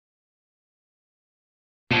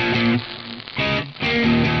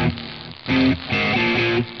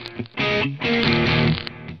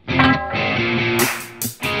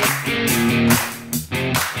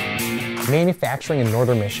Manufacturing in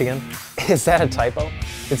northern Michigan? Is that a typo?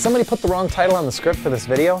 Did somebody put the wrong title on the script for this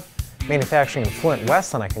video? Manufacturing in Flint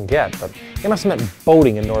West than I can get, but they must have meant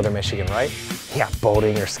boating in northern Michigan, right? Yeah,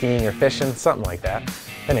 boating or skiing or fishing, something like that.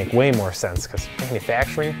 That make way more sense, because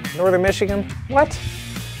manufacturing, northern Michigan, what?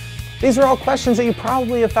 These are all questions that you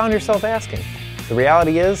probably have found yourself asking. The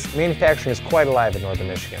reality is, manufacturing is quite alive in northern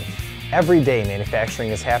Michigan. Every day, manufacturing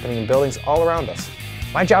is happening in buildings all around us.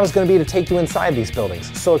 My job is going to be to take you inside these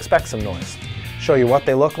buildings, so expect some noise. Show you what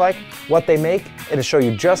they look like, what they make, and to show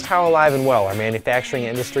you just how alive and well our manufacturing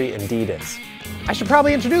industry indeed is. I should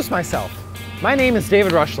probably introduce myself. My name is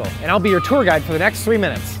David Rushlow, and I'll be your tour guide for the next 3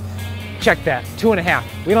 minutes. Check that,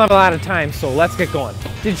 2.5. We don't have a lot of time, so let's get going.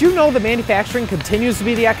 Did you know that manufacturing continues to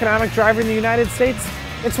be the economic driver in the United States?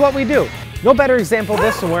 It's what we do. No better example of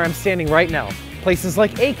this than where I'm standing right now. Places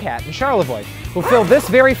like ACAT and Charlevoix, who fill this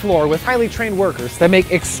very floor with highly trained workers that make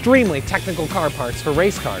extremely technical car parts for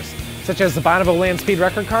race cars, such as the Bonneville Land Speed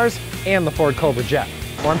Record cars and the Ford Cobra Jet.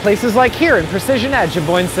 Or in places like here in Precision Edge in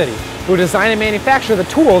Boyne City, who design and manufacture the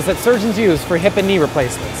tools that surgeons use for hip and knee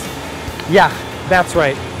replacements. Yeah, that's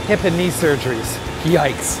right, hip and knee surgeries.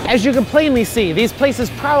 Yikes. As you can plainly see, these places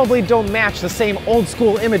probably don't match the same old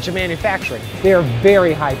school image of manufacturing. They are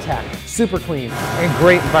very high tech, super clean, and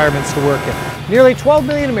great environments to work in. Nearly 12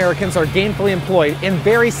 million Americans are gainfully employed in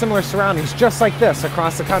very similar surroundings just like this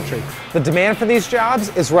across the country. The demand for these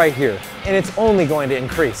jobs is right here, and it's only going to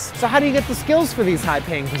increase. So how do you get the skills for these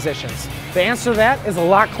high-paying positions? The answer to that is a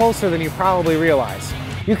lot closer than you probably realize.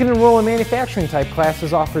 You can enroll in manufacturing type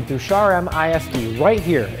classes offered through SHARM ISD right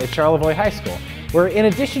here at Charlevoix High School, where in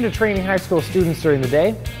addition to training high school students during the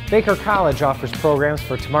day, Baker College offers programs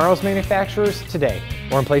for tomorrow's manufacturers today,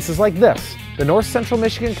 or in places like this, the North Central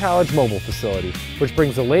Michigan College Mobile Facility, which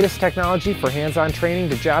brings the latest technology for hands-on training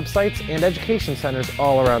to job sites and education centers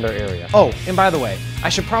all around our area. Oh, and by the way, I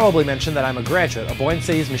should probably mention that I'm a graduate of Boyne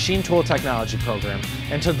City's Machine Tool Technology program,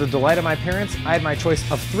 and to the delight of my parents, I had my choice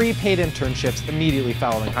of 3 paid internships immediately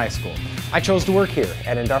following high school. I chose to work here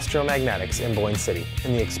at Industrial Magnetics in Boyne City,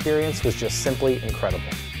 and the experience was just simply incredible.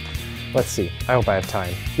 Let's see, I hope I have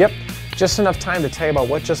time. Yep, just enough time to tell you about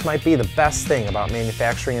what just might be the best thing about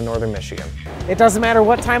manufacturing in northern Michigan. It doesn't matter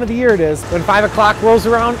what time of the year it is, when 5 o'clock rolls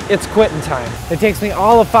around, it's quitting time. It takes me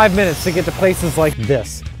all of 5 minutes to get to places like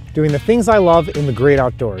this, doing the things I love in the great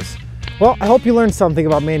outdoors. Well, I hope you learned something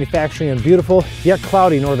about manufacturing in beautiful, yet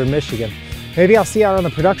cloudy northern Michigan. Maybe I'll see you out on the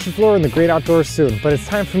production floor in the great outdoors soon, but it's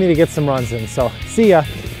time for me to get some runs in, so see ya.